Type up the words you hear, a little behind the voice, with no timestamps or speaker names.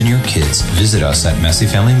updates, visit us at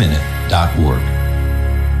messyfamilyminute.org.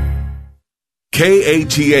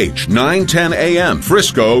 KATH 910 AM,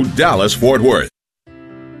 Frisco, Dallas, Fort Worth.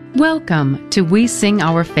 Welcome to We Sing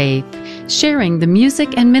Our Faith, sharing the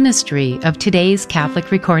music and ministry of today's Catholic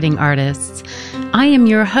recording artists. I am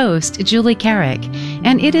your host, Julie Carrick,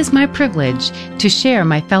 and it is my privilege to share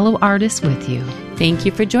my fellow artists with you. Thank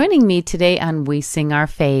you for joining me today on We Sing Our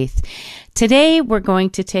Faith. Today, we're going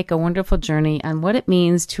to take a wonderful journey on what it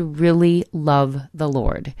means to really love the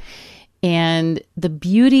Lord. And the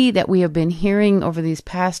beauty that we have been hearing over these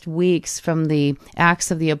past weeks from the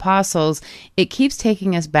Acts of the Apostles, it keeps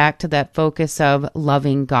taking us back to that focus of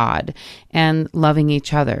loving God and loving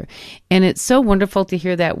each other. And it's so wonderful to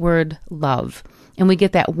hear that word love. And we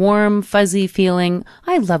get that warm, fuzzy feeling,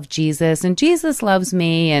 I love Jesus and Jesus loves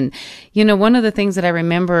me. And, you know, one of the things that I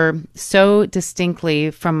remember so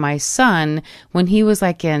distinctly from my son, when he was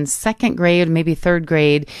like in second grade, maybe third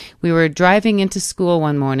grade, we were driving into school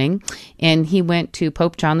one morning and he went to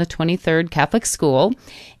Pope John the 23rd Catholic School.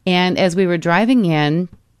 And as we were driving in,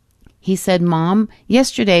 he said, Mom,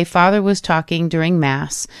 yesterday Father was talking during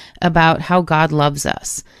Mass about how God loves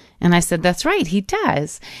us. And I said, that's right, he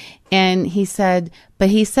does. And he said,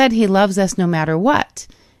 but he said he loves us no matter what.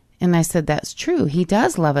 And I said, that's true. He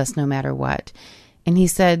does love us no matter what. And he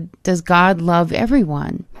said, does God love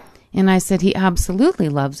everyone? And I said, he absolutely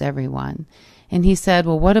loves everyone. And he said,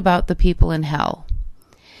 well, what about the people in hell?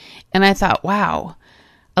 And I thought, wow,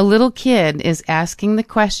 a little kid is asking the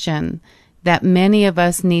question that many of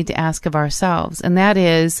us need to ask of ourselves. And that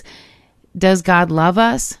is, does God love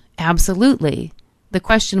us? Absolutely. The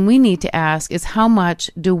question we need to ask is, how much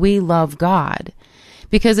do we love God?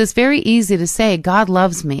 Because it's very easy to say, God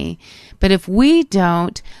loves me. But if we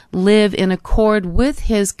don't live in accord with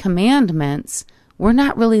His commandments, we're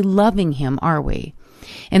not really loving Him, are we?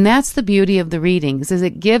 And that's the beauty of the readings, is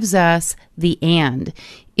it gives us the and.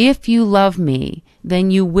 If you love me, then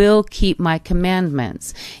you will keep my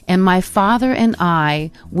commandments, and my Father and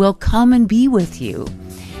I will come and be with you.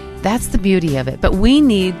 That's the beauty of it. But we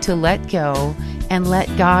need to let go and let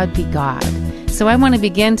God be God. So I want to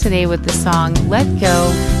begin today with the song, Let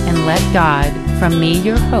Go and Let God, from me,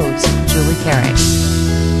 your host, Julie Carrick.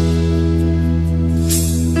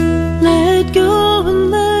 Let go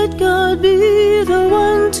and let God be the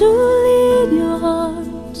one to lead your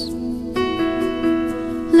heart.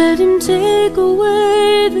 Let Him take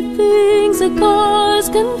away the things that cause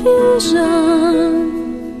confusion.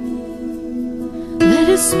 Let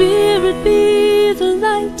His Spirit be the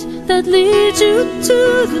light that leads you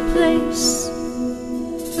to the place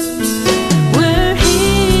where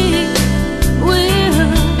He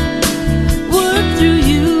will work through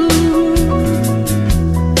you,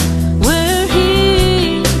 where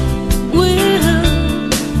He will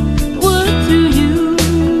work through you.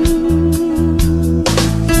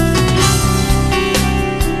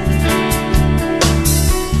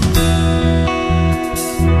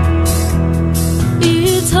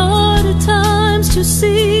 It's hard at times to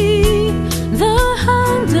see the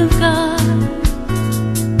hand of God,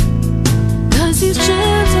 'cause He's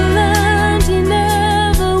gentle and He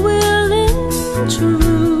never will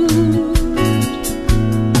intrude.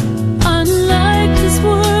 Unlike this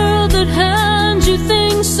world that hands you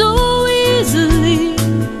things so easily,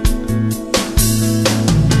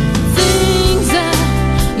 things that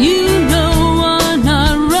you know are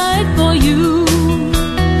not right for you,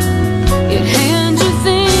 it hands you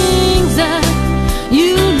things that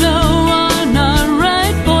you know are not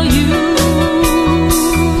right for you.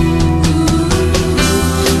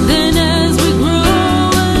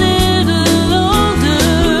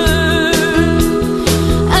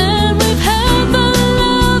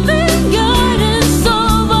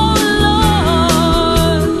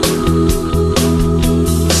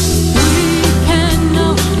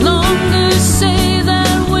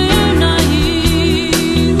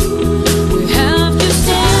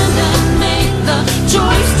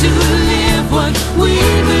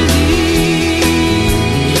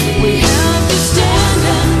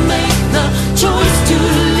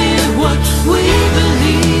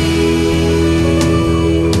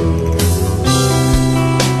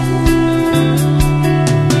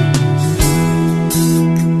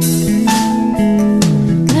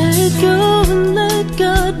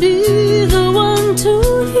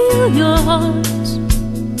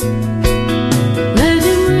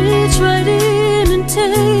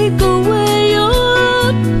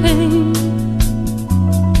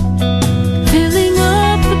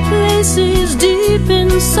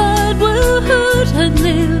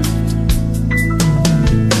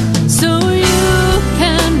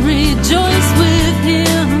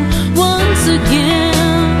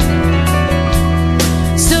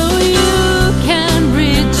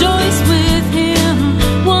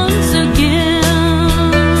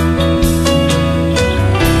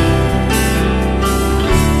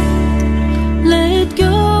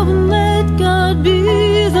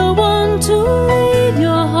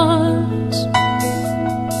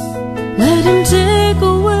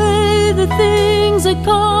 to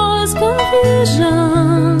cause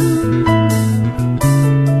confusion.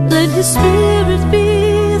 Let His Spirit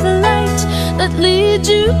be the light that leads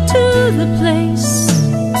you to the place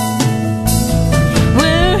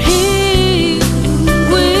where He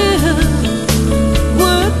will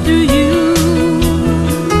work through you.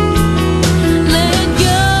 Let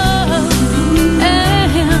go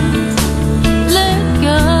and let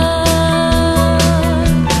God.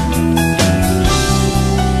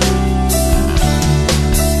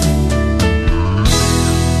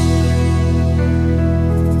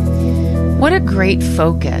 What a great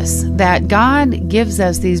focus that God gives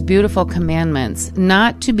us these beautiful commandments,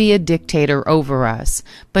 not to be a dictator over us,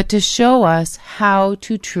 but to show us how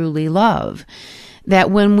to truly love. That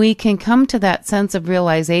when we can come to that sense of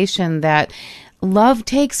realization that love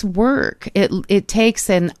takes work. It takes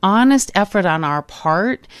an honest effort on our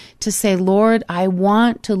part to say, Lord, I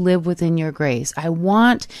want to live within your grace. I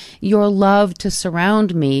want your love to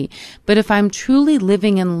surround me. But if I'm truly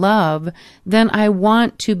living in love, then I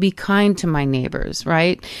want to be kind to my neighbors,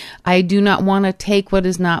 right? I do not want to take what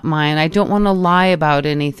is not mine. I don't want to lie about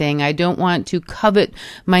anything. I don't want to covet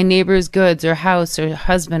my neighbor's goods or house or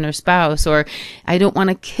husband or spouse, or I don't want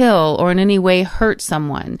to kill or in any way hurt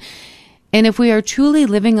someone. And if we are truly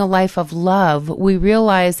living a life of love, we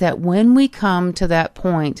realize that when we come to that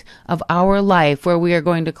point of our life where we are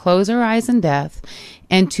going to close our eyes in death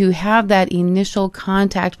and to have that initial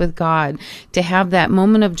contact with God, to have that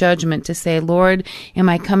moment of judgment to say, Lord, am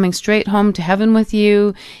I coming straight home to heaven with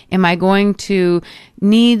you? Am I going to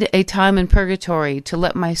need a time in purgatory to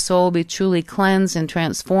let my soul be truly cleansed and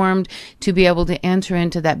transformed to be able to enter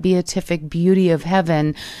into that beatific beauty of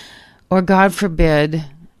heaven? Or God forbid,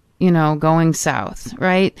 going south,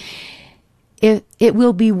 right? It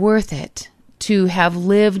will be worth it to have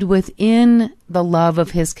lived within the love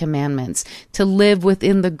of His commandments, to live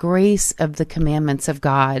within the grace of the commandments of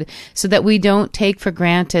God, so that we don't take for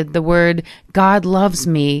granted the word, God loves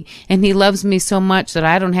me, and He loves me so much that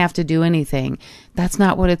I don't have to do anything. That's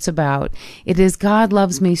not what it's about. It is God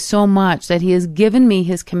loves me so much that He has given me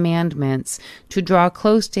His commandments to draw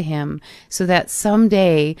close to Him, so that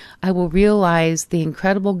someday I will realize the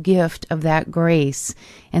incredible gift of that grace,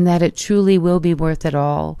 and that it truly will be worth it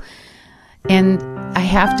all. And I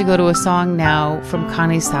have to go to a song now from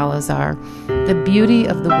Connie Salazar. The beauty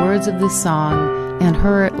of the words of this song and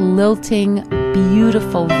her lilting,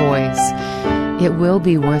 beautiful voice. It will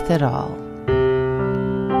be worth it all.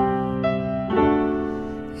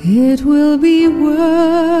 It will be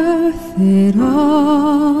worth it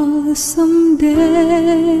all someday.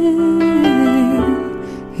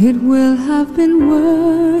 It will have been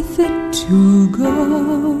worth it to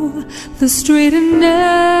go the straight and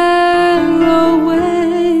narrow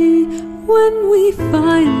way when we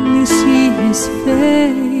finally see His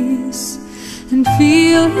face and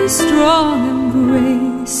feel His strong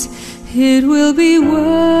embrace. It will be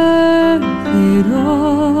worth it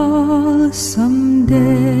all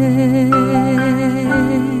someday.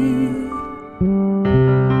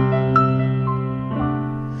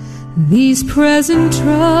 These present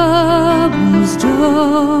troubles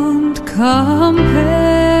don't compare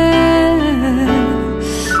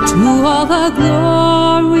to all the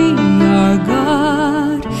glory our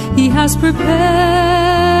God He has prepared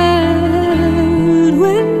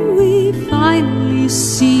when we finally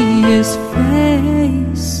see His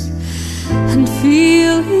face and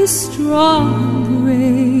feel His strong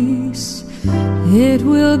grace. It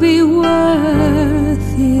will be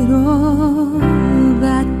worth it all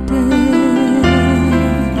that day.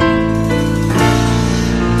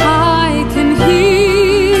 I can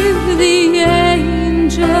hear the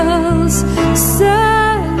angels celebrate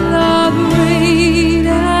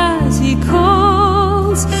as He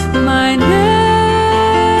calls my name.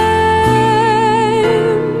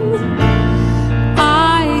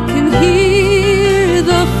 I can hear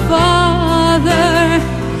the Father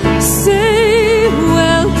say,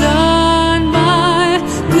 well done, my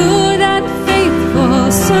good and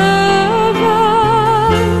faithful servant,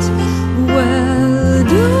 well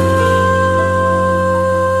done.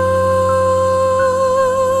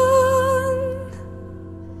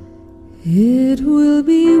 It will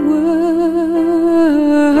be worth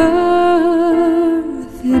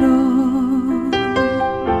it all.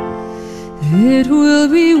 It will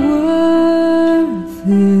be worth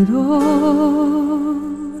it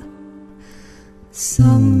all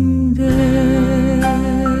someday.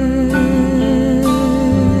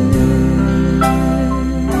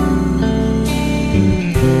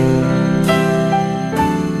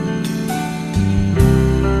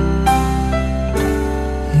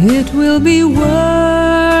 It will be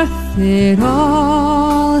worth it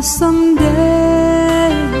all someday.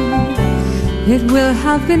 it will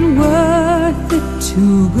have been worth it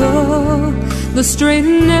to go the straight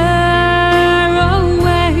and narrow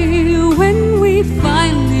way. When we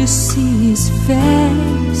finally see His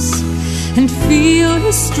face and feel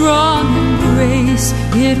His strong embrace,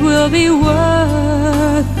 it will be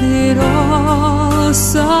worth it all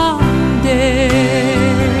someday.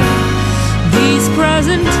 These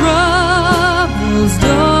present troubles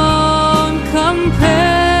don't compare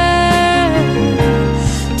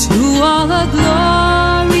to all the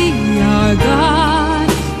glory our God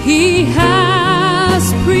He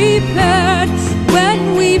has prepared.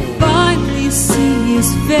 When we finally see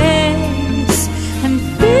His face and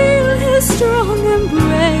feel His strong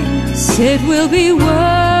embrace, it will be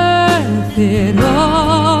worth it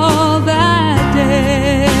all that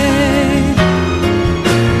day.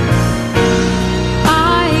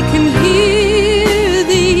 I can hear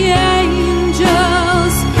the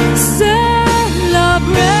angels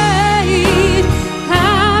celebrate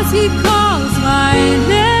as He calls my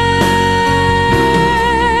name.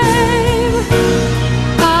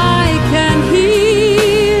 I can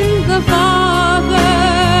hear the Father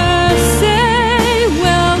say,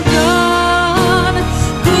 well done,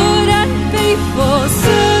 good and faithful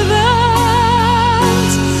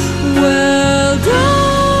servant, well done.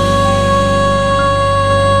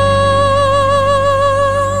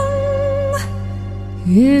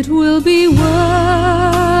 It will be worth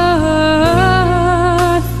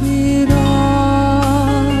it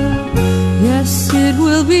all. Yes, it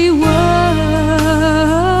will be worth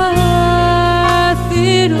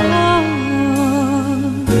it all.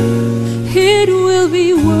 It will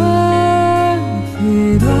be worth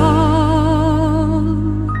it all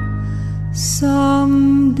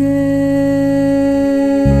someday.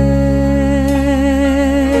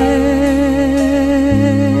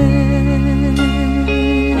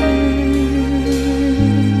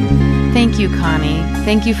 Thank you, Connie.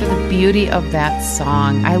 Thank you for the beauty of that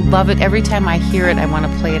song. I love it. Every time I hear it, I want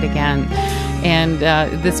to play it again. And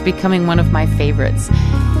it's becoming one of my favorites.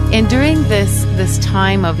 And during this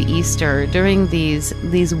time of Easter, during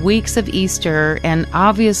these weeks of Easter, and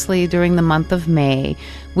obviously during the month of May,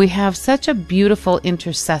 we have such a beautiful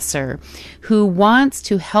intercessor who wants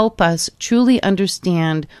to help us truly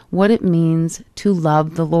understand what it means to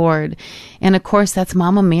love the Lord. And of course, that's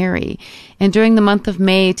Mama Mary. And during the month of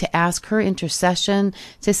May, to ask her intercession,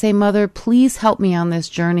 to say, Mother, please help me on this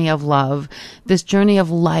journey of love, this journey of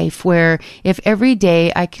life, where if every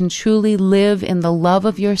day I can truly live in the love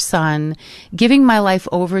of your Son, giving my life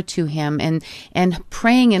over to Him and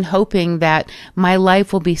praying and hoping that my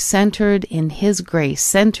life will be centered in His grace,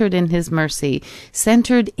 centered in His mercy,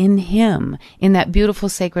 centered in Him, in that beautiful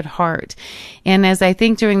Sacred Heart. And as I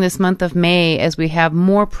think during this month of May, as we have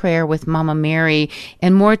more prayer with Mama Mary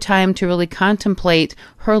and more time to really contemplate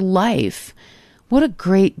her life, what a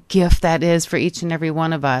great gift that is for each and every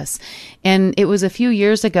one of us. And it was a few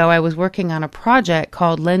years ago, I was working on a project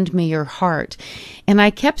called Lend Me Your Heart. And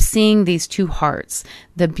I kept seeing these two hearts,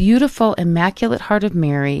 the beautiful Immaculate Heart of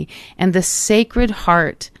Mary and the Sacred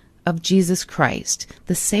Heart of Jesus Christ,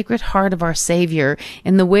 the Sacred Heart of our Savior,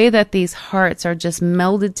 and the way that these hearts are just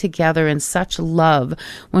melded together in such love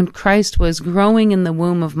when Christ was growing in the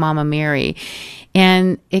womb of Mama Mary.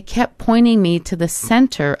 And it kept pointing me to the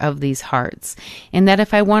center of these hearts, and that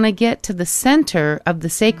if I want to get to the center of the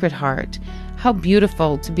Sacred Heart, how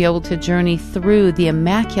beautiful to be able to journey through the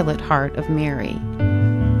Immaculate Heart of Mary.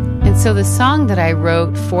 And so the song that I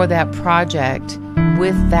wrote for that project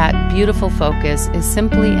with that beautiful focus is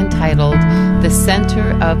simply entitled, The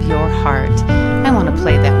Center of Your Heart. I want to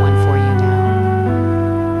play that one for you now.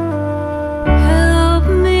 Help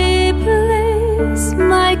me place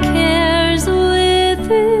my cares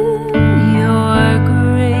within your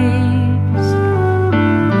grace,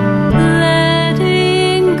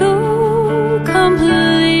 letting go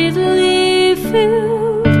completely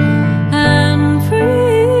filled and free.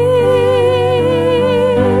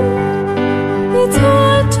 It's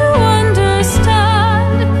hard to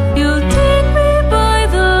understand. You'll take me by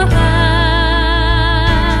the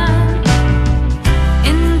hand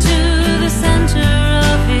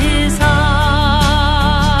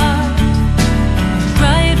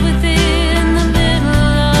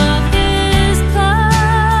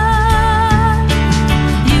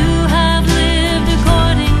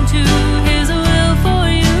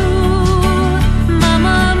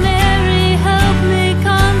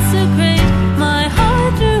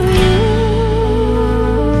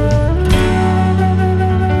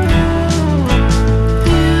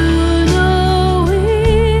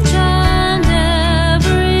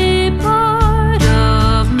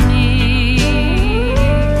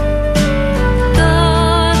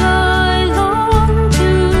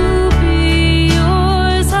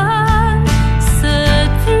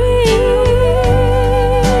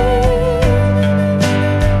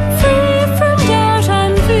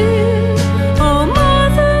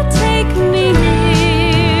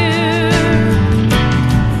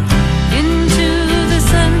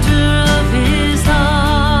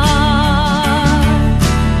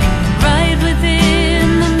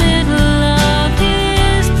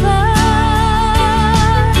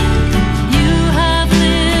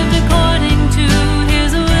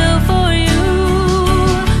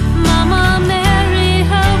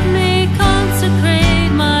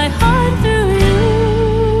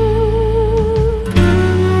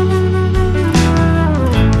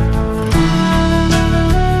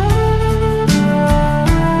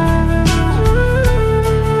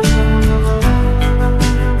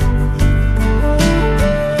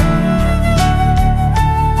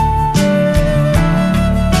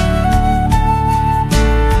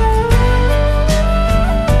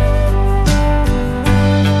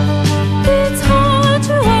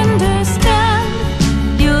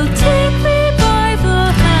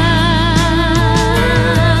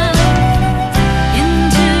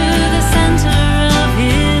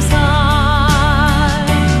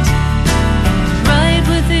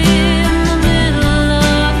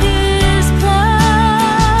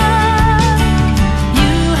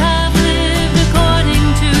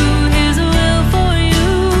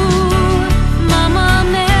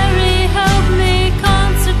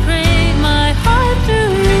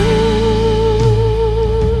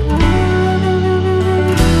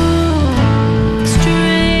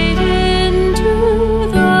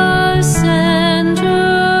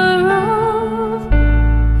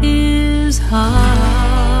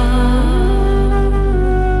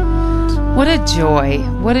What a joy.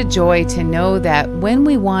 What a joy to know that when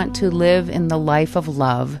we want to live in the life of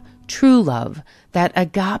love, true love, that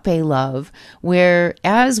agape love, where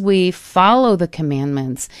as we follow the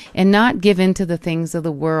commandments and not give in to the things of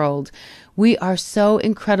the world, we are so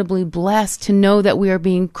incredibly blessed to know that we are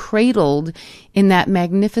being cradled in that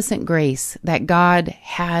magnificent grace that God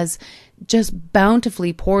has just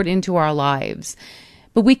bountifully poured into our lives.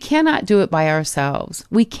 But we cannot do it by ourselves.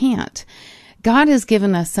 We can't. God has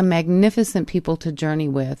given us some magnificent people to journey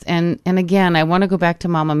with. And again, I want to go back to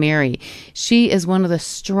Mama Mary. She is one of the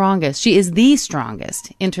strongest. She is the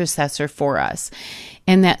strongest intercessor for us.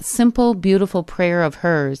 And that simple, beautiful prayer of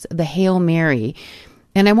hers, the Hail Mary.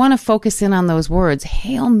 And I want to focus in on those words.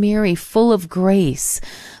 Hail Mary, full of grace.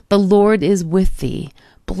 The Lord is with thee.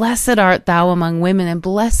 Blessed art thou among women, and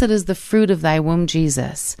blessed is the fruit of thy womb,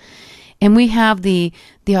 Jesus. And we have the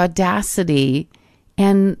audacity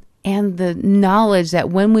and the knowledge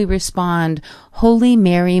that when we respond, Holy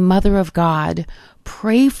Mary, Mother of God,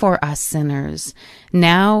 pray for us sinners,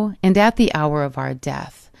 now and at the hour of our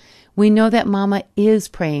death. We know that Mama is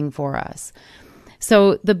praying for us.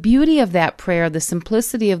 So the beauty of that prayer, the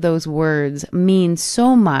simplicity of those words means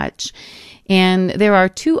so much. And there are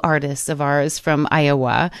two artists of ours from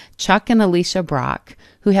Iowa, Chuck and Alicia Brock,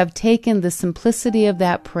 who have taken the simplicity of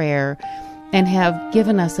that prayer and have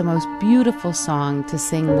given us a most beautiful song to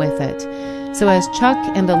sing with it. So as Chuck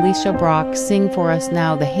and Alicia Brock sing for us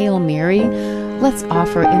now the Hail Mary, let's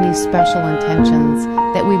offer any special intentions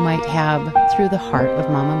that we might have through the heart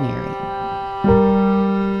of Mama Mary.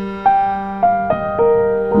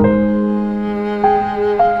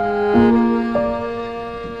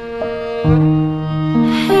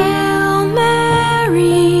 Hail Mary,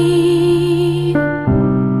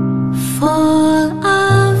 full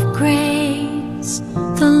of grace,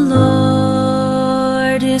 the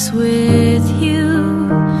Lord is with you,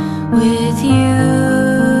 with you.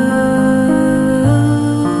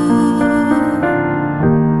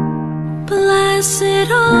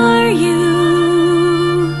 Blessed are you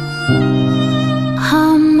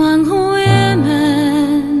among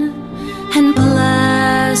women, and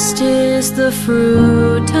blessed is the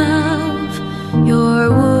fruit of your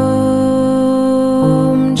womb,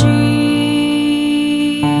 Jesus.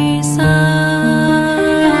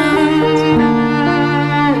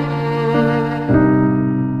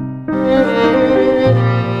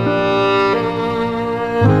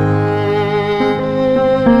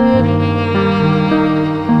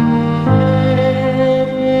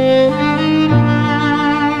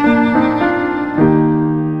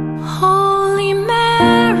 Holy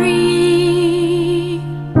Mary,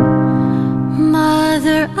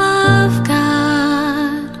 Mother of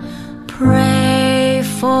God, pray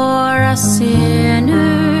for us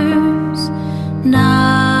sinners now.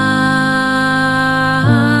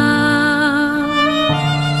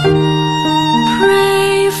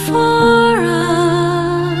 Pray for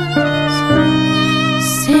us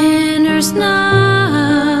sinners now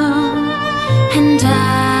and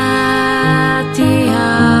at the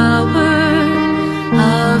hour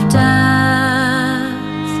of death.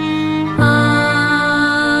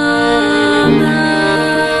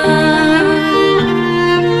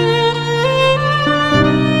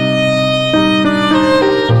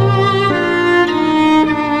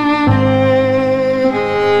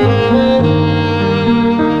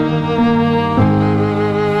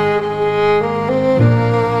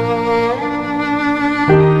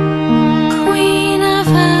 Queen of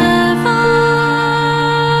heaven,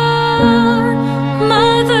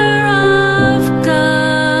 Mother of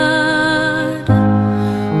God,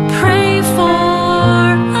 pray for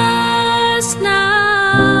us now.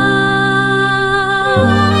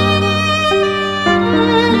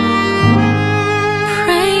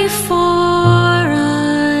 Pray for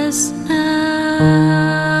us now.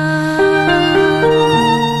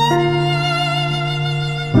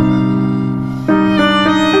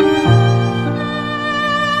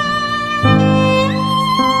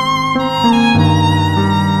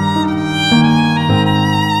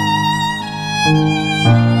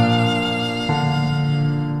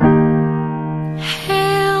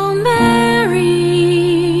 Hail Mary,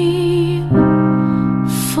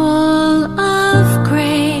 full of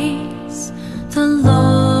grace, the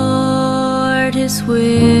Lord is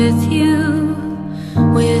with you,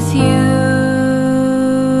 with you.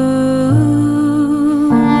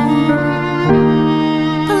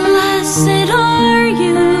 Blessed are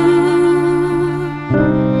you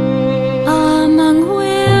among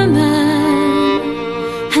women,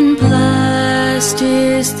 and blessed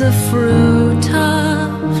is the fruit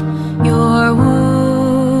of your womb,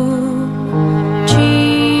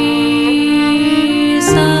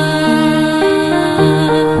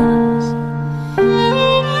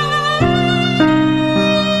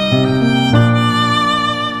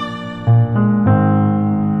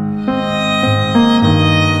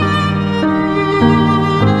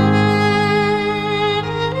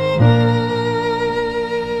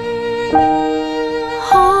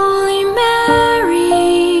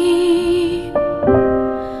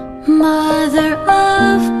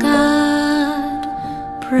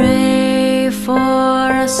 Pray for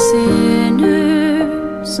us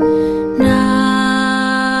sinners now.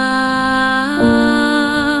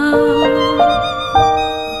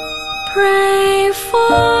 Pray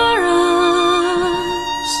for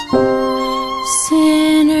us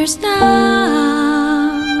sinners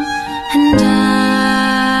now, and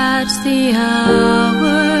at the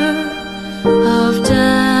hour of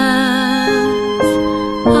death.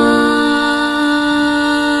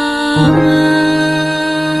 Amen.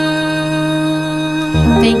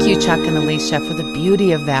 Thank you, Chuck and Alicia, for the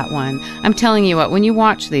beauty of that one. I'm telling you what, when you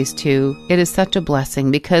watch these two, it is such a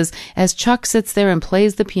blessing, because as Chuck sits there and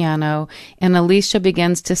plays the piano and Alicia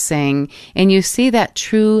begins to sing, and you see that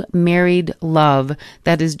true married love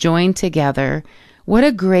that is joined together, what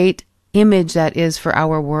a great image that is for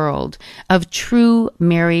our world of true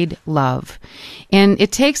married love. And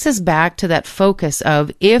it takes us back to that focus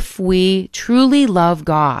of, if we truly love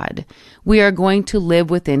God, we are going to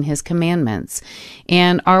live within His commandments.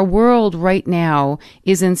 And our world right now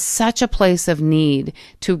is in such a place of need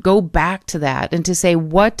to go back to that and to say,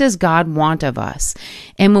 what does God want of us?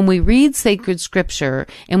 And when we read sacred scripture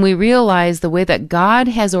and we realize the way that God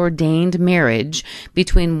has ordained marriage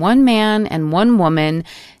between one man and one woman,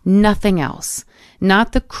 nothing else.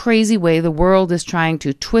 Not the crazy way the world is trying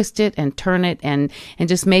to twist it and turn it and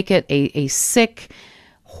just make it a sick,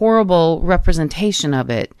 horrible representation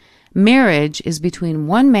of it. Marriage is between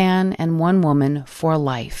one man and one woman for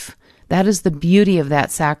life. That is the beauty of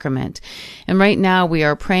that sacrament. And right now we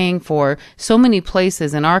are praying for so many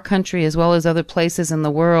places in our country as well as other places in the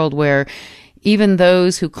world where even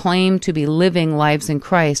those who claim to be living lives in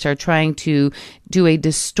Christ are trying to do a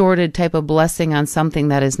distorted type of blessing on something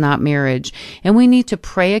that is not marriage. And we need to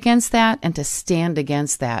pray against that and to stand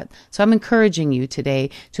against that. So I'm encouraging you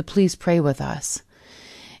today to please pray with us.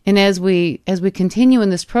 And as we continue in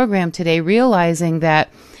this program today, realizing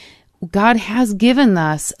that God has given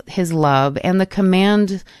us His love and the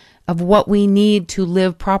command of what we need to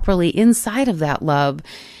live properly inside of that love,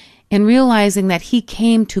 and realizing that He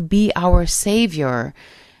came to be our Savior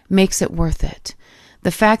makes it worth it. The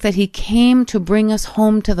fact that He came to bring us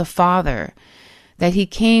home to the Father, that He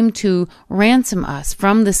came to ransom us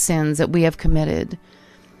from the sins that we have committed.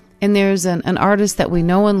 And there's an artist that we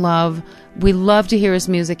know and love. We love to hear his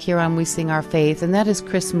music here on We Sing Our Faith, and that is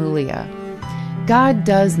Chris Muglia. God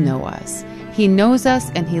does know us. He knows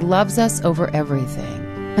us and He loves us over everything.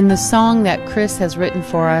 And the song that Chris has written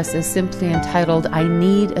for us is simply entitled, I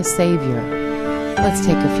Need a Savior. Let's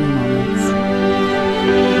take a few moments.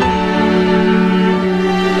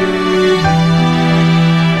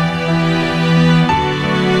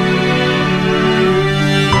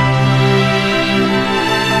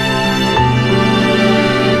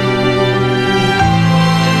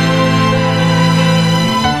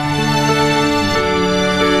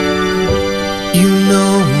 You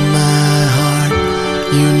know my heart,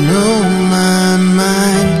 you know my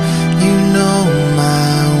mind, you know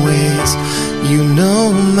my ways, you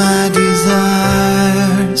know my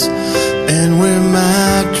desires, and where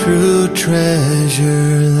my true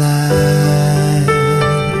treasure lies.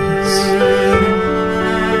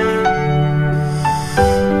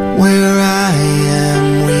 Where I am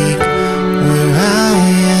weak, where I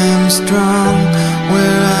am strong,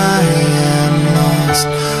 where I am lost,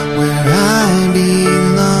 where I belong.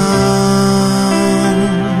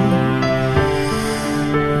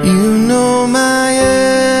 You know my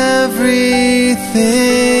everything,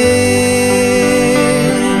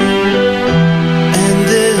 and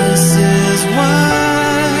this is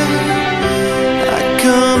why I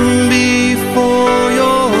come before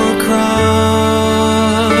your cross,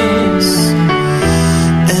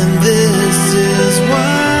 and this is why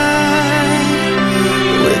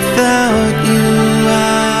without you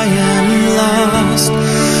I am lost.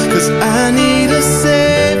 'Cause I need a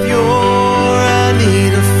Savior, I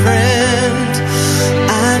need a friend,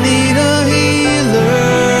 I need a healer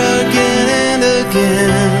again and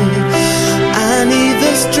again. I need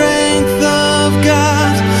the strength of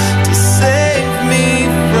God to save me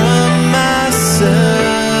from myself.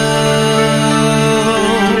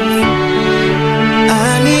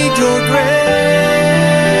 I need your grace,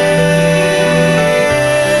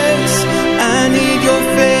 I need your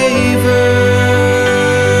favor,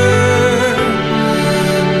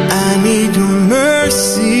 I need your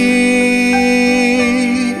mercy,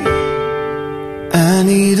 I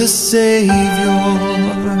need a Savior.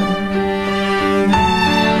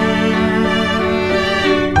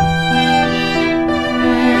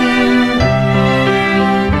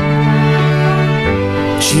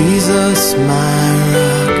 Jesus, my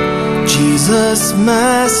rock, Jesus,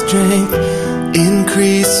 my strength,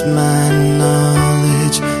 increase my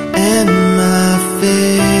knowledge,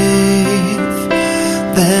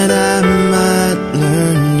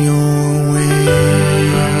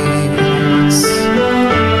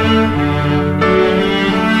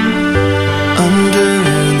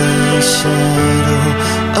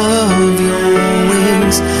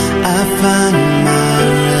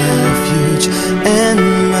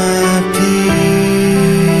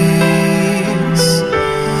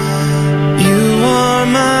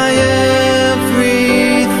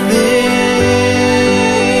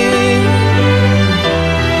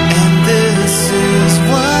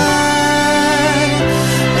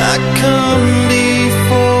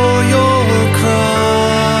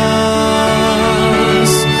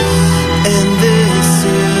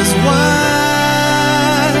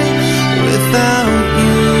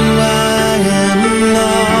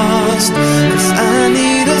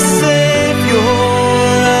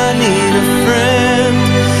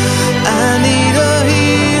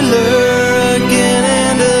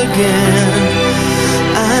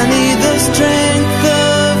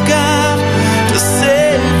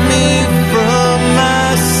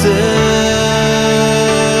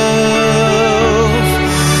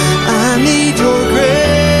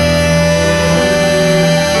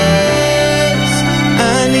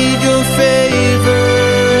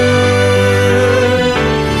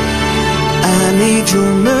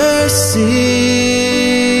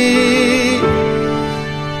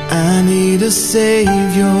 a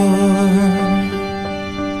Savior.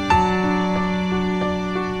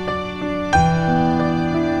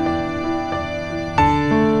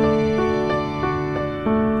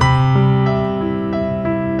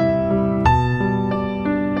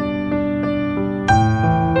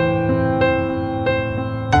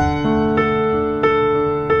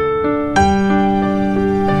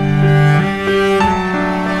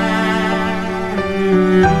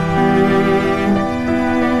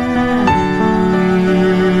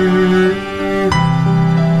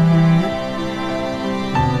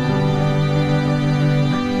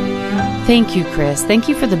 Thank you, Chris. Thank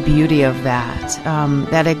you for the beauty of that,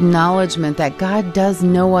 that acknowledgement that God does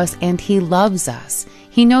know us and He loves us.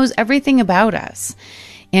 He knows everything about us.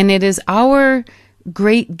 And it is our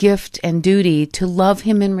great gift and duty to love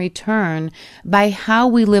Him in return by how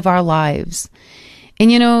we live our lives. And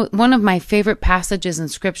you know, one of my favorite passages in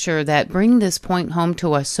Scripture that bring this point home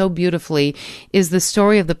to us so beautifully is the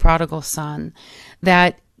story of the prodigal son,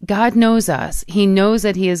 that God knows us. He knows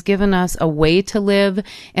that He has given us a way to live,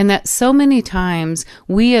 and that so many times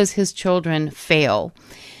we as His children fail.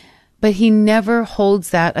 But He never holds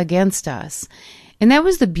that against us. And that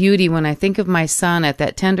was the beauty when I think of my son at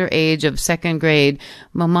that tender age of second grade.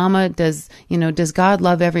 Well, Mama, does God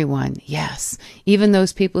love everyone? Yes. Even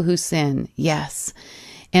those people who sin? Yes.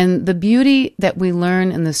 And the beauty that we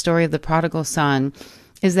learn in the story of the prodigal son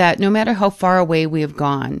is that no matter how far away we have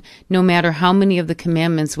gone, no matter how many of the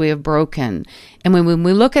commandments we have broken, and when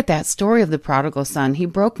we look at that story of the prodigal son, he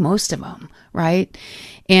broke most of them, right?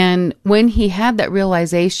 And when he had that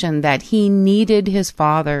realization that he needed his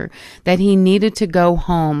father, that he needed to go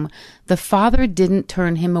home, the father didn't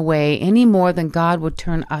turn him away any more than God would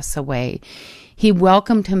turn us away. He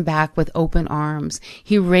welcomed him back with open arms.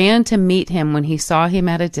 He ran to meet him when he saw him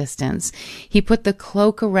at a distance. He put the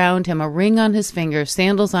cloak around him, a ring on his finger,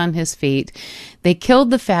 sandals on his feet. They killed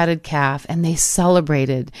the fatted calf and they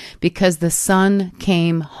celebrated because the son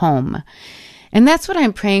came home. And that's what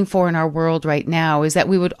I'm praying for in our world right now, is that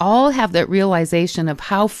we would all have that realization of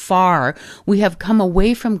how far we have come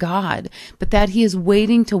away from God, but that He is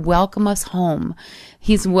waiting to welcome us home.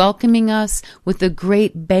 He's welcoming us with the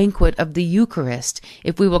great banquet of the Eucharist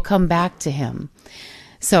if we will come back to Him.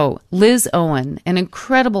 So Liz Owen, an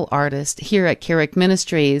incredible artist here at Carrick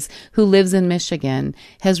Ministries who lives in Michigan,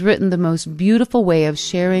 has written the most beautiful way of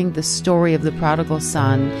sharing the story of the prodigal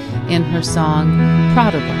son in her song,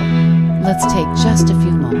 Prodigal. Let's take just a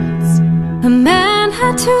few moments. A man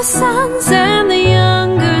had 2 sons, and the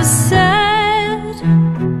younger said,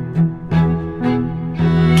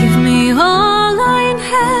 "Give me all I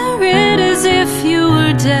inherit as if you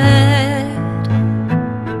were dead."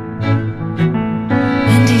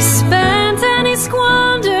 And he spent and he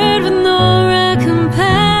squandered with no recompense,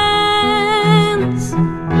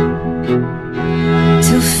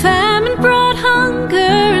 till famine brought hunger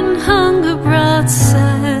and hunger brought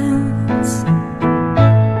sense.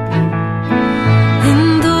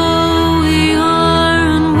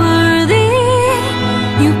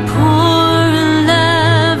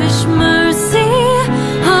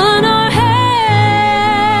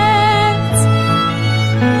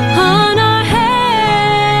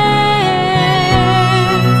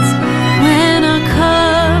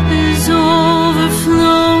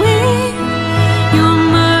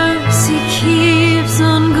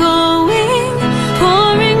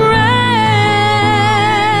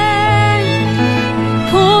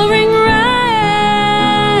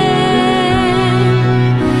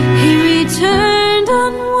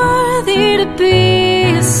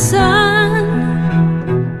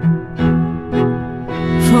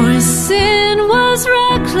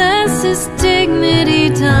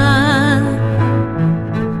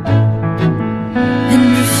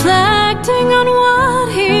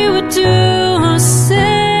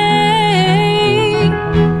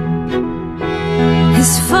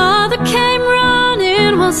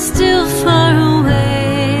 Still far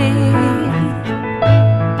away,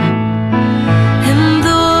 and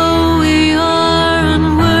though we are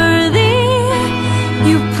unworthy,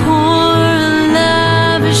 you pour a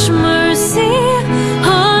lavish mercy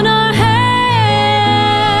on our heads.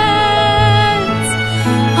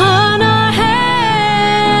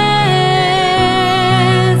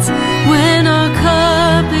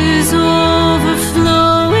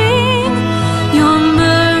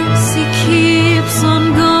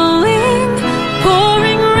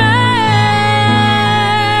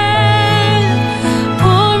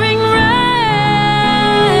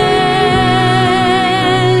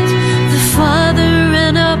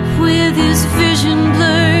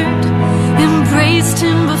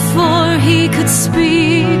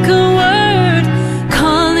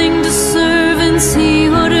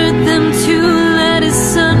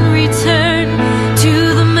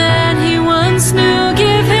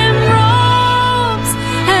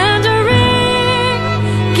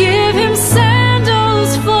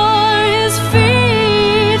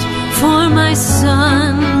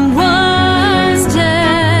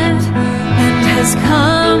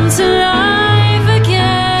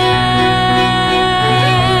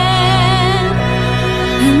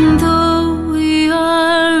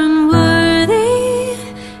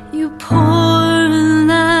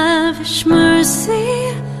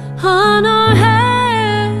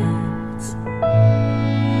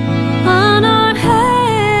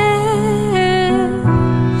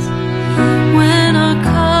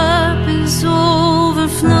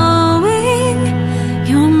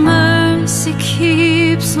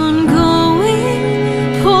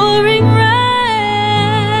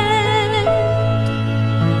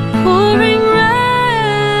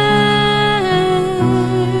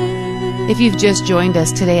 If you've just joined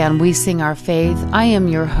us today on We Sing Our Faith, I am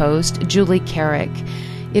your host, Julie Carrick.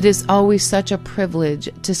 It is always such a privilege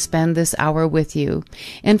to spend this hour with you.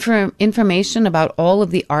 And for information about all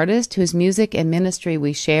of the artists whose music and ministry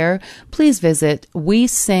we share, please visit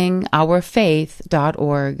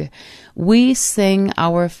wesingourfaith.org.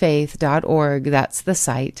 wesingourfaith.org, that's the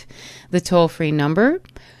site. The toll-free number,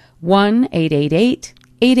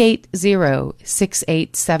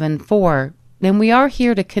 1-888-880-6874. And we are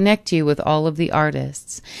here to connect you with all of the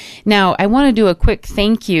artists. Now, I want to do a quick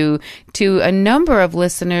thank you to a number of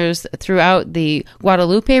listeners throughout the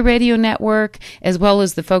Guadalupe Radio Network, as well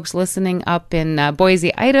as the folks listening up in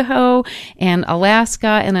Boise, Idaho, and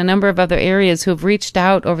Alaska, and a number of other areas who have reached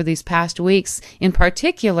out over these past weeks, in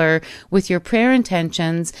particular with your prayer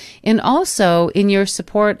intentions, and also in your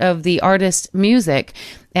support of the artist's music.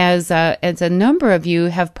 As a number of you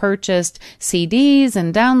have purchased CDs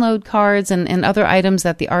and download cards and other items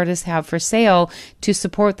that the artists have for sale to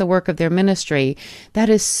support the work of their ministry. That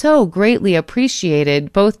is so greatly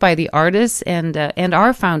appreciated, both by the artists and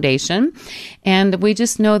our foundation. And we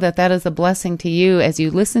just know that that is a blessing to you as you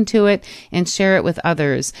listen to it and share it with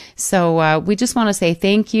others. So we just want to say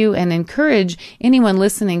thank you and encourage anyone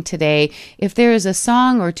listening today. If there is a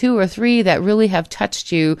song or two or three that really have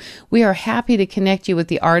touched you, we are happy to connect you with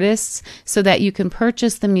the artists so that you can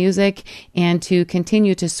purchase the music and to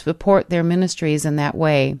continue to support their ministries in that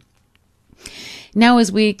way. Now,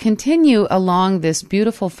 as we continue along this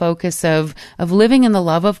beautiful focus of living in the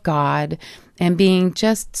love of God and being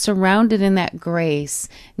just surrounded in that grace,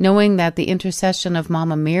 knowing that the intercession of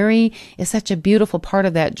Mama Mary is such a beautiful part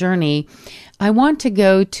of that journey, I want to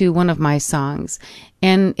go to one of my songs,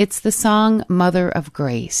 and it's the song Mother of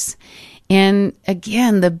Grace. And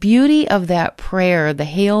again, the beauty of that prayer, the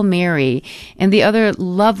Hail Mary, and the other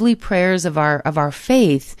lovely prayers of our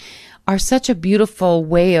faith are such a beautiful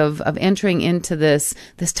way of entering into this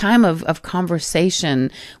time of conversation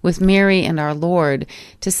with Mary and our Lord,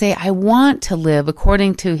 to say, I want to live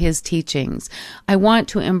according to his teachings. I want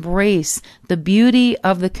to embrace the beauty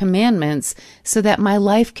of the commandments so that my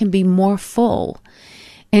life can be more full.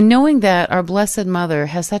 And knowing that our Blessed Mother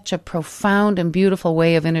has such a profound and beautiful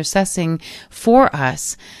way of intercessing for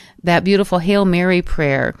us, that beautiful Hail Mary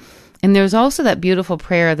prayer. And there's also that beautiful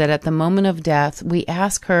prayer that at the moment of death, we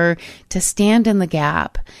ask her to stand in the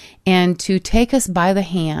gap and to take us by the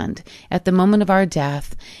hand at the moment of our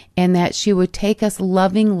death, and that she would take us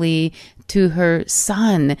lovingly to her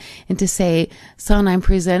Son and to say, Son, I'm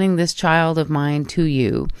presenting this child of mine to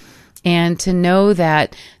you. And to know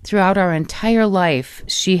that throughout our entire life,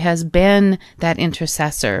 she has been that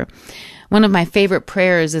intercessor. One of my favorite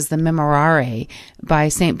prayers is the Memorare by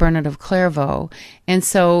St. Bernard of Clairvaux. And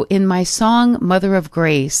so in my song, Mother of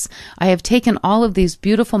Grace, I have taken all of these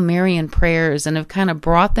beautiful Marian prayers and have kind of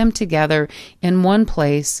brought them together in one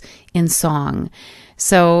place in song.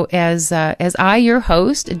 So as I, your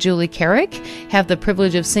host, Julie Carrick, have the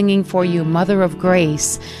privilege of singing for you Mother of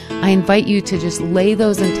Grace, I invite you to just lay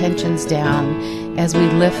those intentions down as we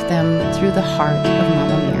lift them through the heart of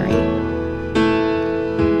Mama Mary.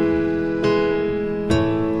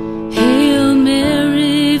 Hail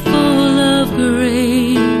Mary, full of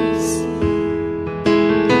grace,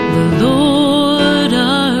 the Lord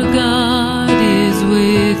our God is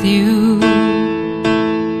with you.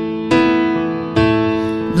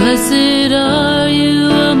 Blessed are you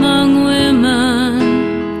among women,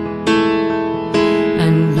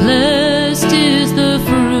 and blessed is the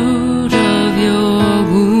fruit of your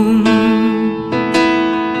womb.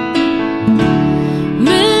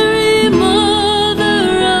 Mary,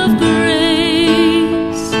 Mother of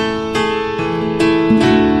Grace,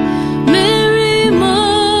 Mary,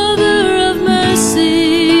 Mother of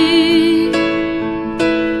Mercy,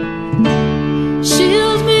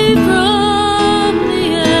 shield me from the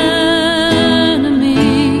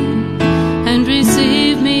enemy, and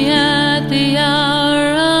receive me at the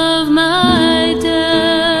hour of my death.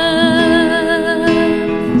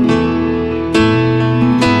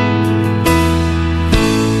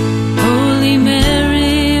 Holy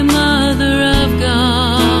Mary, Mother of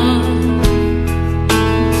God,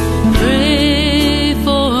 pray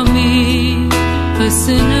for me, a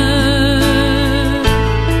sinner,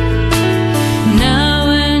 now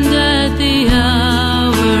and at the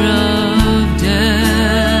hour of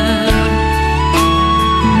death.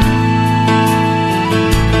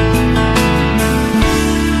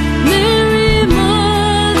 Mary,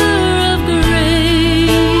 Mother of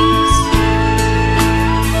Grace,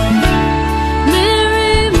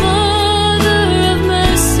 Mary, Mother of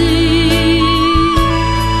Mercy,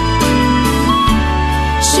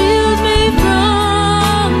 shield me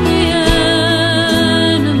from the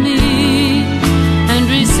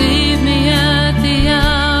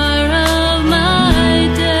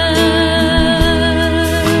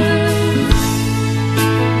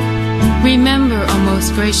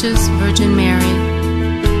most gracious Virgin Mary,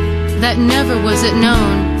 that never was it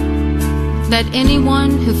known that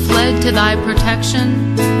anyone who fled to thy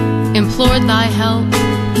protection, implored thy help,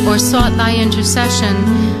 or sought thy intercession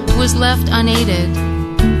was left unaided.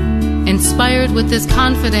 Inspired with this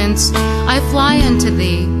confidence, I fly unto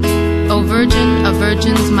thee, O Virgin of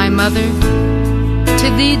Virgins, my Mother.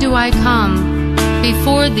 To thee do I come,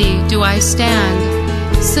 before thee do I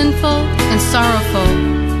stand, sinful and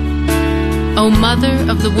sorrowful. O Mother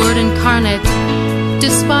of the Word incarnate,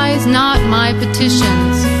 despise not my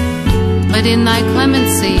petitions, but in thy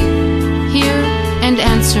clemency hear and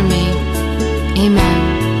answer me. Amen.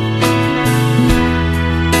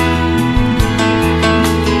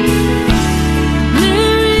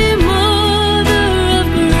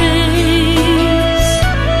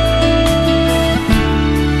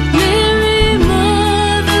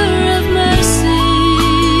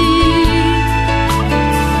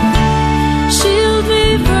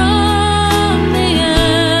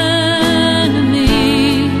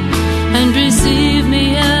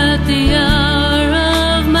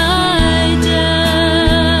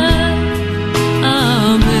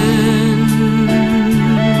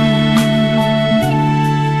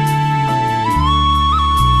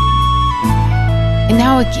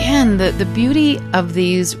 Again, the beauty of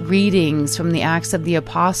these readings from the Acts of the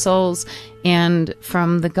Apostles and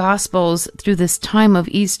from the Gospels through this time of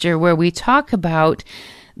Easter, where we talk about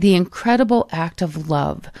the incredible act of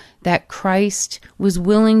love that Christ was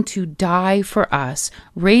willing to die for us,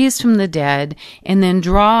 raised from the dead, and then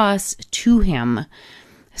draw us to him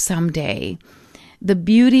someday. The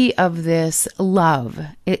beauty of this love,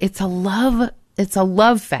 it's a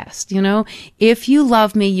love fest, you know. If you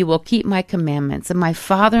love me, you will keep my commandments, and my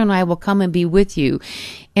Father and I will come and be with you.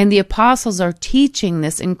 And the apostles are teaching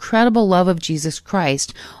this incredible love of Jesus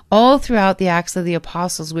Christ. All throughout the Acts of the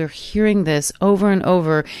Apostles, we're hearing this over and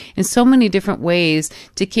over in so many different ways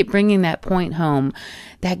to keep bringing that point home,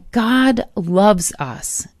 that God loves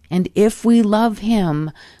us. And if we love him,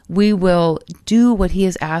 we will do what he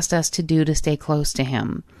has asked us to do to stay close to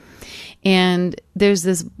him. And there's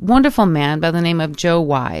this wonderful man by the name of Joe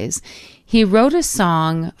Wise. He wrote a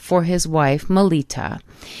song for his wife, Melita.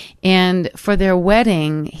 And for their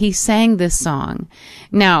wedding, he sang this song.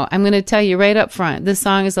 Now, I'm going to tell you right up front, this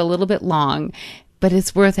song is a little bit long, but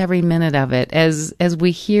it's worth every minute of it as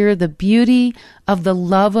we hear the beauty of the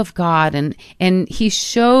love of God. And he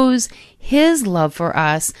shows his love for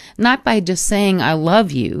us, not by just saying, I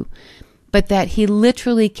love you, but that he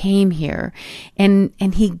literally came here and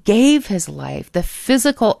he gave his life, the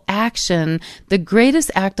physical action, the greatest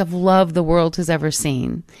act of love the world has ever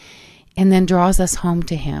seen, and then draws us home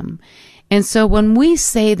to him. And so when we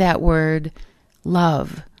say that word,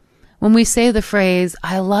 love, when we say the phrase,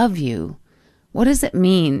 I love you, what does it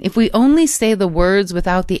mean? If we only say the words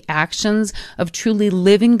without the actions of truly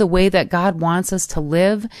living the way that God wants us to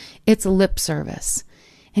live, it's lip service.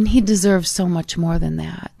 And he deserves so much more than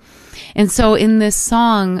that. And so in this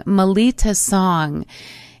song, Melita's song,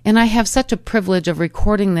 and I have such a privilege of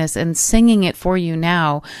recording this and singing it for you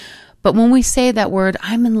now, but when we say that word,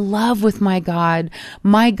 I'm in love with my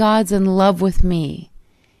God's in love with me.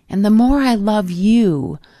 And the more I love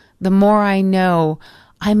you, the more I know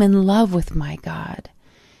I'm in love with my God.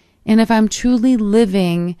 And if I'm truly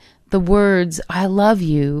living the words, I love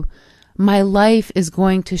you, my life is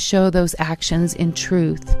going to show those actions in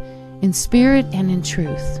truth, in spirit and in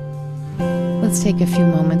truth. Let's take a few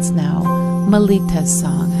moments now. Melita's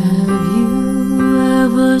song. Have you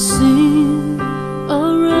ever seen a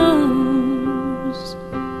rose?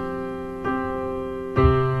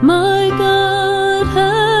 My God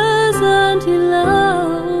has, and he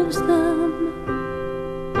loves them.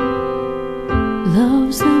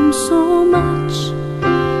 Loves them so much,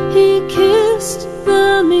 he kissed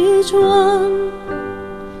them each one,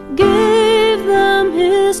 gave them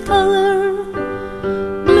his color,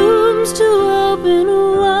 to open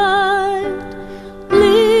wide,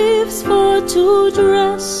 leaves for to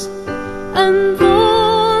dress, and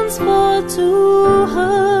thorns for to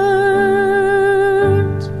hurt,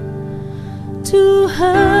 to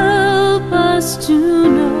help us to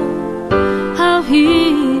know how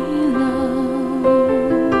he loves.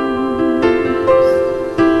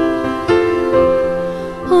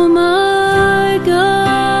 Oh my God,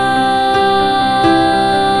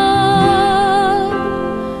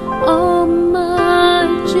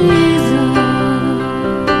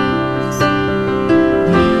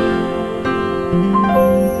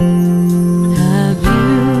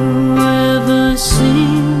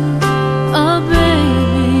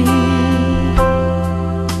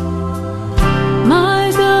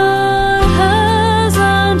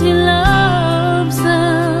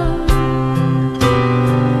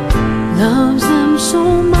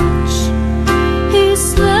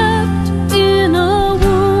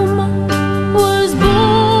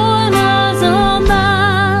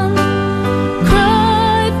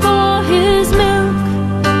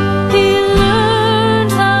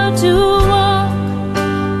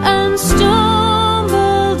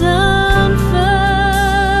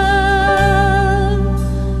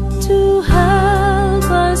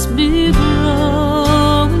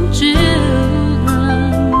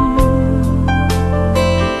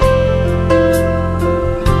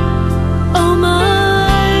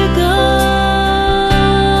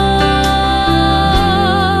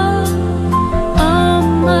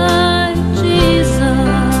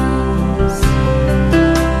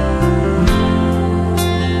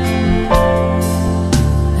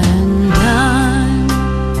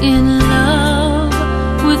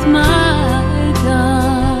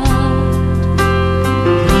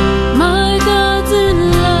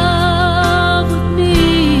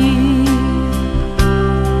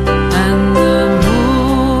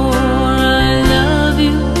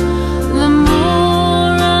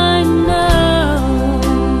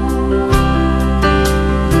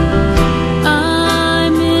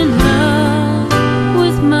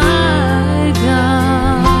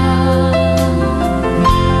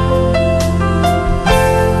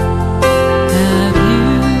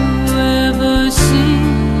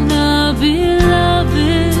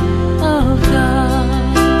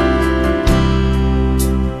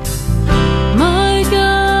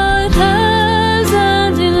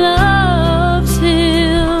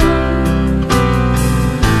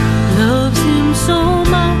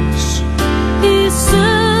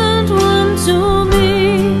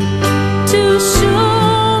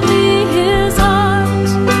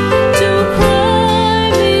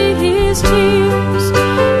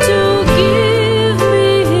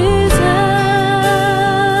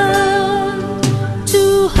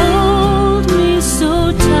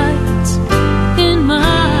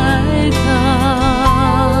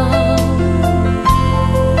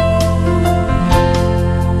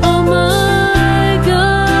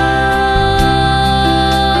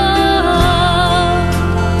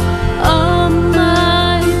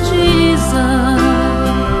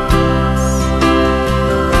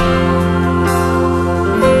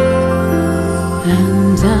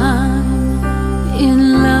 I'm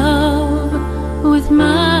in love with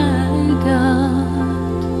my God.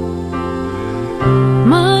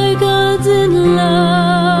 My God's in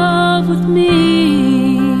love with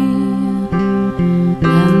me.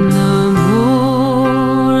 And the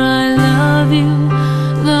more I love you,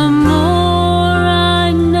 the more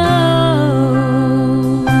I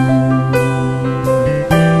know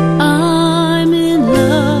I'm in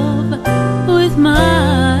love with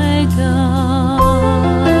my God.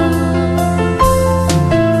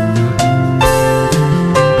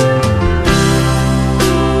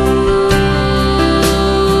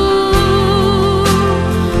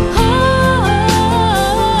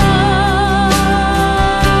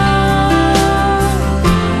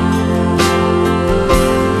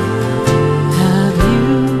 Have you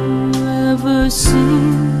ever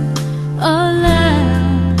seen a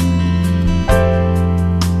lamb?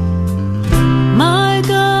 My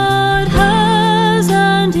God has,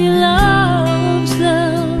 and He loves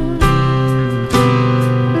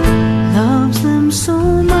them so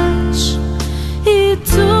much. He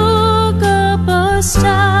took up a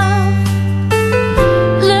staff,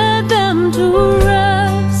 led them to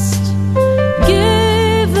rest,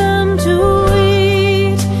 gave them to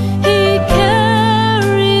eat. He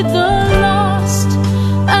carried the lost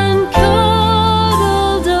and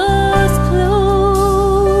cuddled us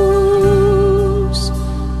close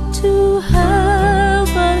to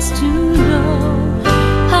help us to know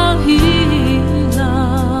how He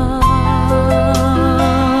loves.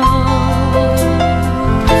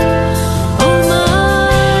 Oh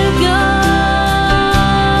my God,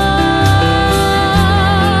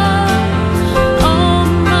 oh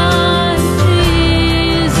my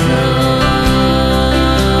Jesus.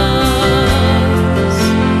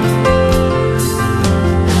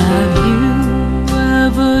 Have you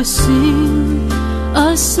ever seen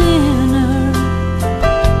a sinner?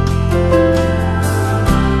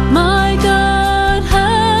 My God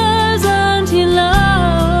has, and He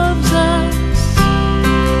loves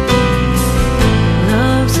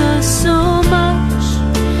us so much.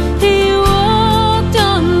 He walked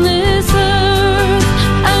on this earth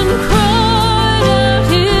and cried out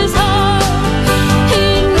His heart.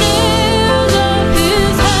 He nailed up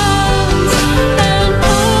His hands and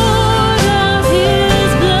poured out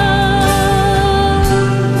His blood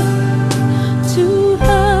to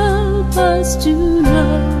help us to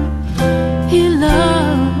know He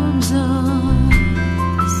loves us.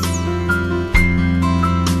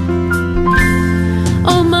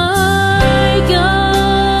 Oh my God,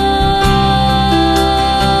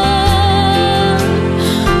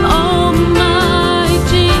 oh my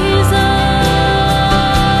Jesus.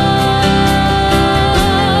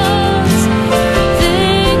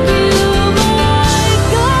 Thank you, my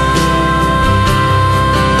God.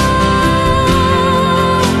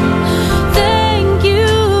 Thank you,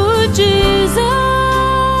 Jesus.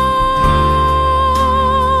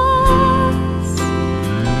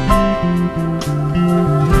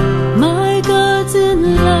 My God's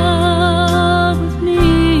in love with me.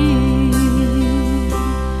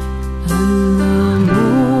 And the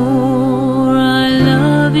more I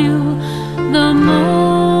love you, the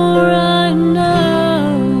more I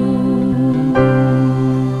know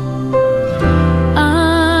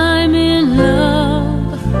I'm in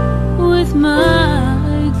love with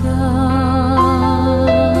my God.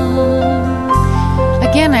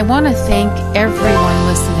 Again, I want to thank everyone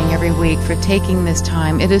listening every week for taking this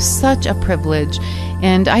time. It is such a privilege.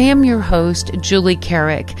 And I am your host, Julie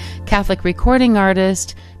Carrick, Catholic recording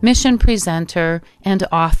artist, mission presenter, and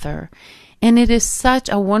author. And it is such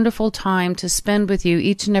a wonderful time to spend with you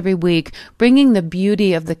each and every week, bringing the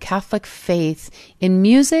beauty of the Catholic faith in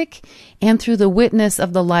music and through the witness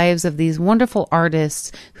of the lives of these wonderful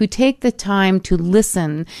artists who take the time to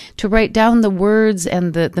listen, to write down the words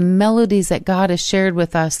and the melodies that God has shared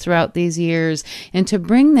with us throughout these years, and to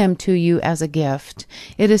bring them to you as a gift.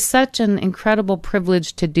 It is such an incredible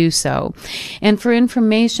privilege to do so. And for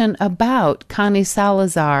information about Connie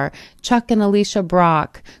Salazar, Chuck and Alicia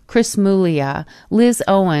Brock, Chris Mulia, Liz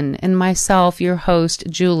Owen, and myself, your host,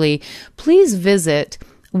 Julie, please visit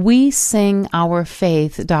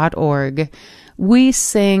WeSingOurFaith.org.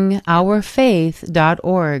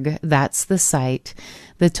 WeSingOurFaith.org. That's the site.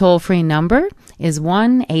 The toll-free number is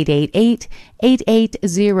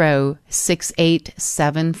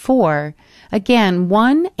 1-888-880-6874. Again,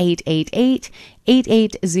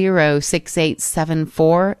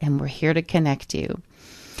 1-888-880-6874, and we're here to connect you.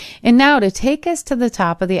 And now to take us to the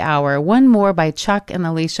top of the hour, one more by Chuck and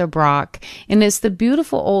Alicia Brock, and it's the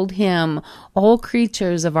beautiful old hymn, All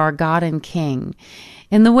Creatures of Our God and King.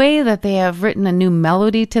 in the way that they have written a new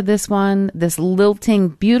melody to this one. This lilting,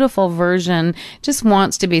 beautiful version just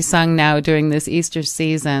wants to be sung now during this Easter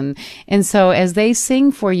season. And so as they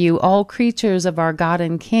sing for you, all creatures of our God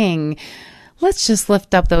and King, let's just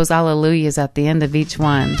lift up those alleluias at the end of each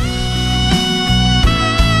one.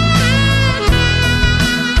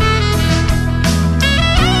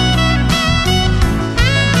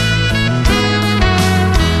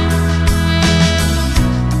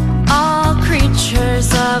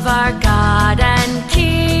 Of our God and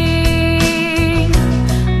King,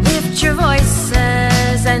 lift your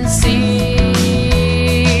voices and sing.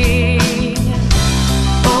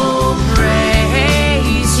 Oh,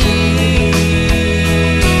 praise ye.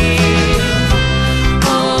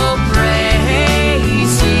 Oh,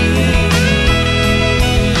 praise ye.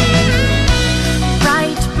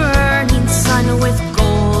 Bright burning sun with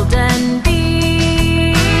golden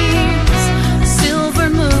beams, silver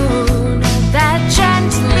moon that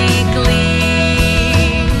gently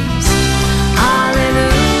gleams. Alleluia.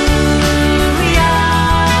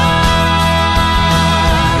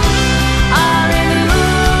 Alleluia.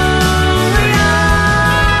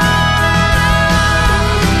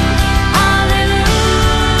 Alleluia.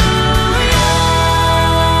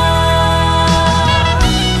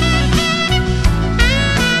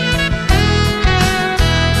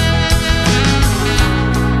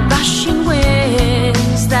 Rushing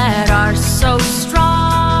winds that are so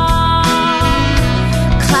strong,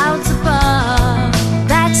 clouds above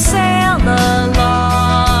that sail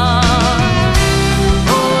along.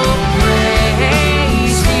 Oh,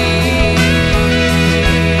 praise ye.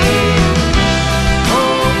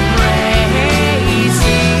 Oh, praise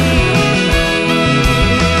ye.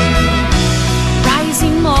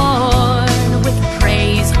 Rising morn with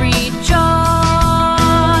praise rejoice,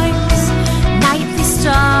 nightly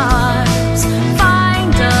stars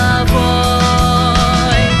find a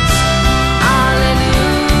voice.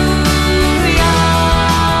 Alleluia.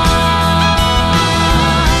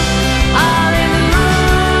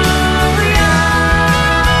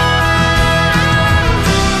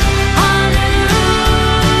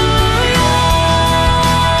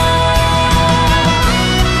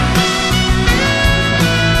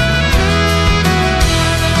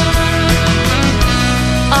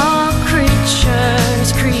 All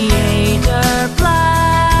creatures Creator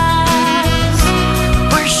bless,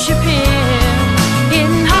 worship Him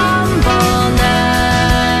in humbleness.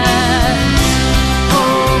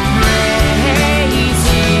 Oh, praise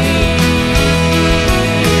ye.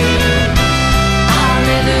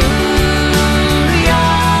 Alleluia.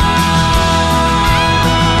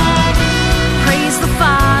 Praise the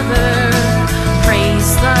Father,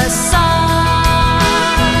 praise the Son,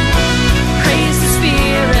 praise the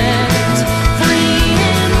Spirit, three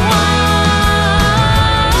in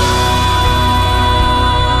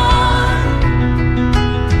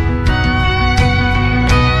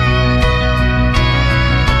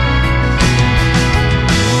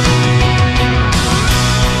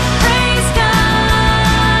Praise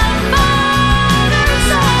God, Father,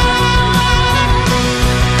 Son,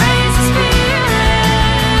 praise the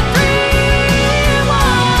Spirit, three in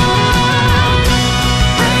one.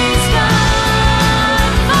 Praise God,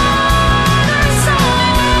 Father,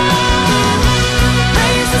 Son,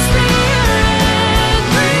 praise the Spirit,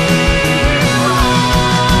 three in one.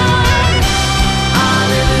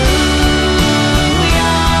 Alleluia.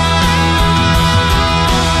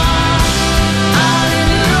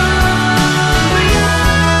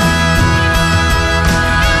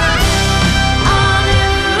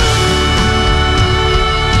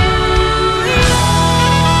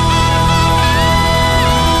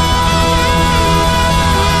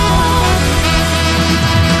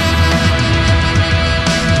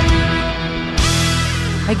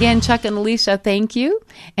 Again, Chuck and Alicia, thank you.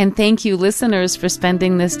 And thank you, listeners, for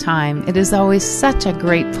spending this time. It is always such a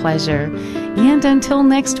great pleasure. And until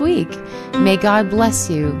next week, may God bless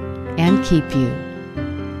you and keep you.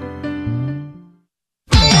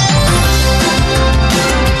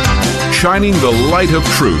 Shining the light of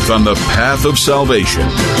truth on the path of salvation.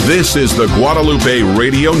 This is the Guadalupe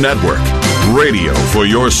Radio Network. Radio for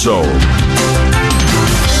your soul.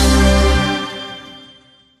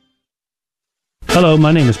 Hello,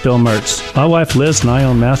 my name is Bill Mertz. My wife Liz and I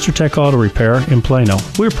own MasterTech Auto Repair in Plano.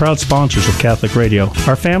 We're proud sponsors of Catholic Radio.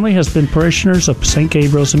 Our family has been parishioners of St.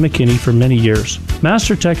 Gabriel's in McKinney for many years.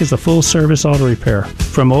 MasterTech is a full-service auto repair,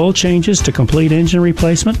 from oil changes to complete engine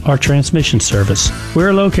replacement or transmission service.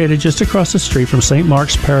 We're located just across the street from St.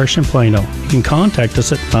 Mark's Parish in Plano. You can contact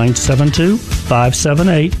us at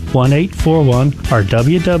 972-578-1841 or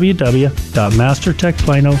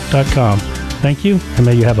www.mastertechplano.com. Thank you, and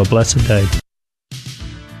may you have a blessed day.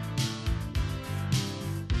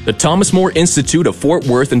 The Thomas More Institute of Fort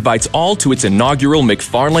Worth invites all to its inaugural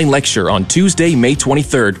McFarlane Lecture on Tuesday, May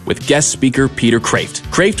 23rd with guest speaker Peter Kraft.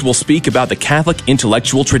 Kraft will speak about the Catholic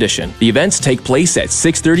intellectual tradition. The events take place at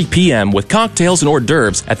 6:30 p.m. with cocktails and hors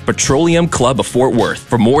d'oeuvres at the Petroleum Club of Fort Worth.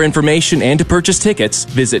 For more information and to purchase tickets,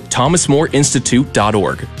 visit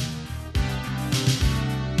thomasmoreinstitute.org.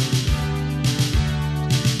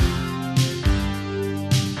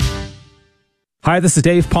 Hi, this is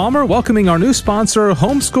Dave Palmer, welcoming our new sponsor,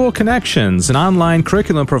 Homeschool Connections, an online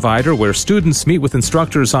curriculum provider where students meet with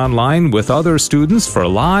instructors online with other students for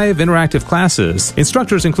live, interactive classes.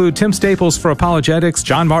 Instructors include Tim Staples for apologetics,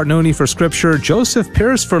 John Martinoni for scripture, Joseph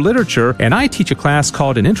Pierce for literature, and I teach a class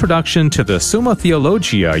called An Introduction to the Summa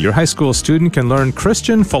Theologia. Your high school student can learn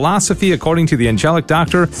Christian philosophy according to the angelic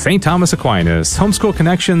doctor, St. Thomas Aquinas.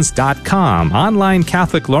 Homeschoolconnections.com. Online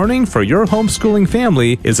Catholic learning for your homeschooling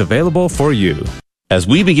family is available for you. As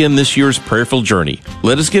we begin this year's prayerful journey,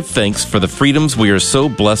 let us give thanks for the freedoms we are so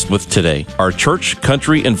blessed with today. Our church,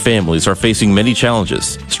 country, and families are facing many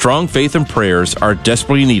challenges. Strong faith and prayers are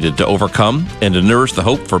desperately needed to overcome and to nourish the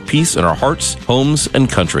hope for peace in our hearts, homes, and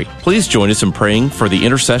country. Please join us in praying for the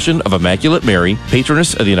intercession of Immaculate Mary,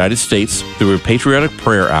 patroness of the United States, through a Patriotic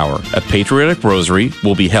Prayer Hour. A Patriotic Rosary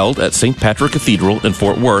will be held at St. Patrick Cathedral in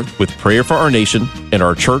Fort Worth with prayer for our nation and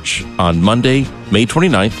our church on Monday, May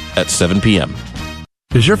 29th at 7 p.m.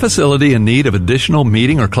 Is your facility in need of additional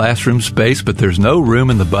meeting or classroom space, but there's no room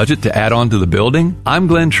in the budget to add on to the building? I'm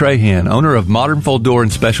Glenn Trahan, owner of Modern Fold Door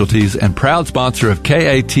and Specialties and proud sponsor of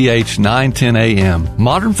KATH 910 AM.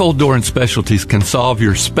 Modern Fold Door and Specialties can solve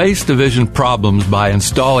your space division problems by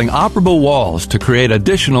installing operable walls to create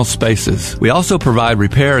additional spaces. We also provide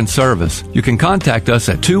repair and service. You can contact us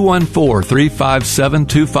at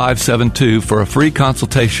 214-357-2572 for a free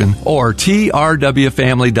consultation or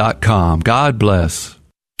trwfamily.com. God bless.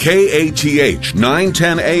 KATH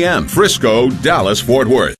 910 AM, Frisco, Dallas, Fort Worth.